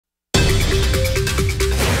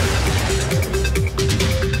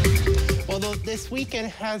This weekend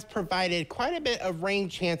has provided quite a bit of rain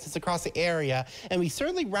chances across the area, and we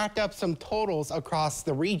certainly racked up some totals across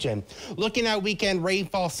the region. Looking at weekend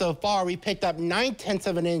rainfall so far, we picked up 9/10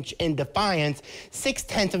 of an inch in Defiance,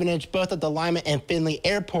 6/10 of an inch both at the Lima and Findlay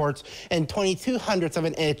airports, and 0.02 of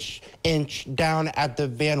an inch down at the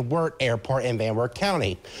Van Wert Airport in Van Wert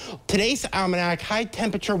County. Today's almanac high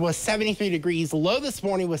temperature was 73 degrees, low this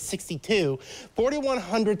morning was 62,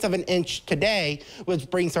 0.41 of an inch today, which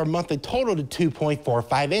brings our monthly total to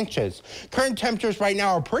 2.45 inches. Current temperatures right now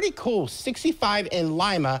are pretty cool. 65 in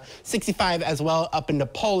Lima, 65 as well up in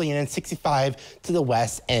Napoleon, and 65 to the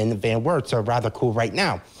west in Van Wert, so rather cool right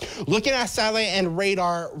now. Looking at satellite and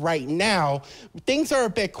radar right now, things are a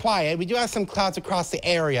bit quiet. We do have some clouds across the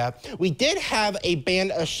area. We did have a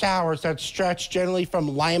band of showers that stretched generally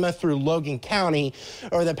from Lima through Logan County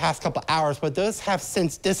over the past couple hours, but those have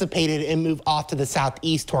since dissipated and moved off to the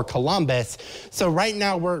southeast toward Columbus. So right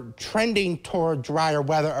now we're trending toward drier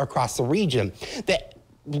weather across the region. The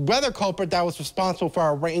weather culprit that was responsible for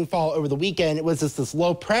our rainfall over the weekend, it was this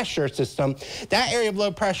low pressure system. That area of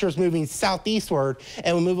low pressure is moving southeastward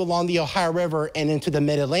and will move along the Ohio River and into the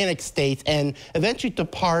mid-Atlantic states and eventually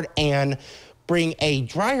depart and bring a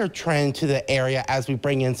drier trend to the area as we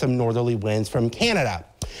bring in some northerly winds from Canada.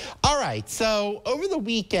 All right, so over the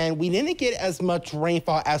weekend, we didn't get as much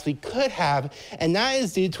rainfall as we could have, and that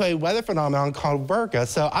is due to a weather phenomenon called Virga.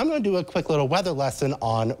 So I'm going to do a quick little weather lesson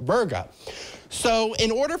on Virga. So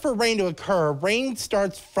in order for rain to occur, rain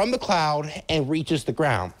starts from the cloud and reaches the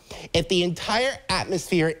ground. If the entire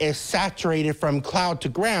atmosphere is saturated from cloud to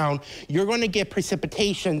ground, you're going to get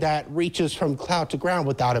precipitation that reaches from cloud to ground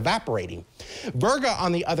without evaporating. Virga,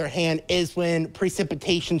 on the other hand, is when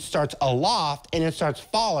precipitation starts aloft and it starts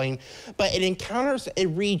falling, but it encounters a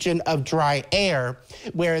region of dry air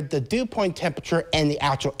where the dew point temperature and the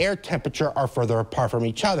actual air temperature are further apart from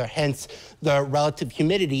each other. Hence, the relative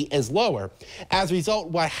humidity is lower. As a result,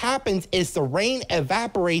 what happens is the rain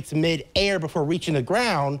evaporates mid-air before reaching the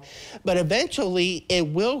ground, but eventually it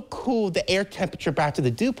will cool the air temperature back to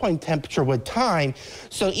the dew point temperature with time.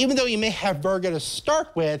 So even though you may have Virga to start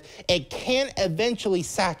with, it can eventually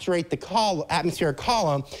saturate the atmospheric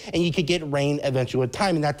column, and you could get rain eventually with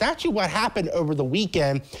time. And that's actually what happened over the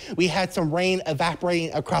weekend. We had some rain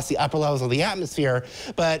evaporating across the upper levels of the atmosphere,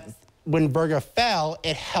 but when Virga fell,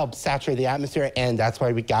 it helped saturate the atmosphere, and that's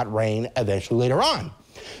why we got rain eventually later on.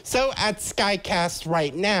 So at SkyCast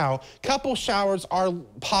right now, couple showers are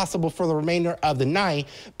possible for the remainder of the night,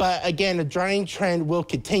 but again, a drying trend will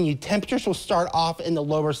continue. Temperatures will start off in the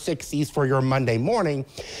lower 60s for your Monday morning.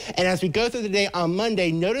 And as we go through the day on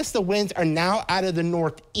Monday, notice the winds are now out of the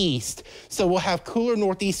northeast. So we'll have cooler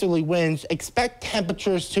northeasterly winds. Expect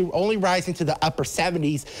temperatures to only rise into the upper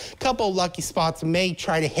 70s. A couple lucky spots may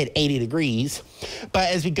try to hit 80 degrees. But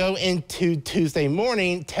as we go into Tuesday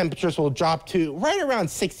morning, temperatures will drop to right around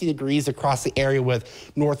 60 degrees across the area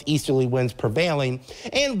with northeasterly winds prevailing.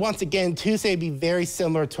 And once again, Tuesday will be very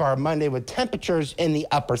similar to our Monday with temperatures in the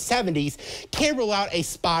upper 70s. Can't rule out a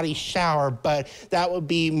spotty shower, but that would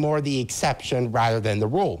be more the exception rather than the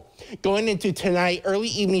rule. Going into tonight, early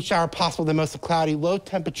evening shower possible, the most cloudy, low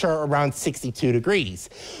temperature around 62 degrees.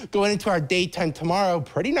 Going into our daytime tomorrow,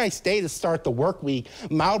 pretty nice day to start the work week.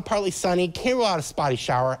 Mild, partly sunny, can't rule out a spotty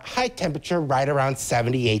shower, high temperature right around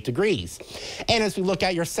 78 degrees. And as we look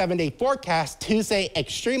at your 7-day forecast, Tuesday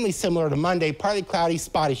extremely similar to Monday, partly cloudy,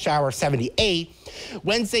 spotty shower, 78.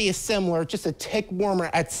 Wednesday is similar, just a tick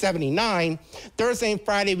warmer at 79. Thursday and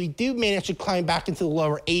Friday, we do manage to climb back into the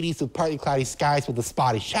lower 80s with partly cloudy skies with a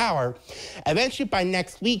spotty shower. Eventually, by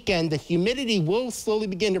next weekend, the humidity will slowly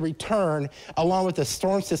begin to return, along with a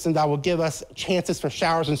storm system that will give us chances for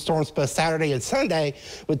showers and storms both Saturday and Sunday,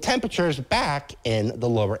 with temperatures back in the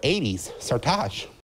lower 80s. Sartaj.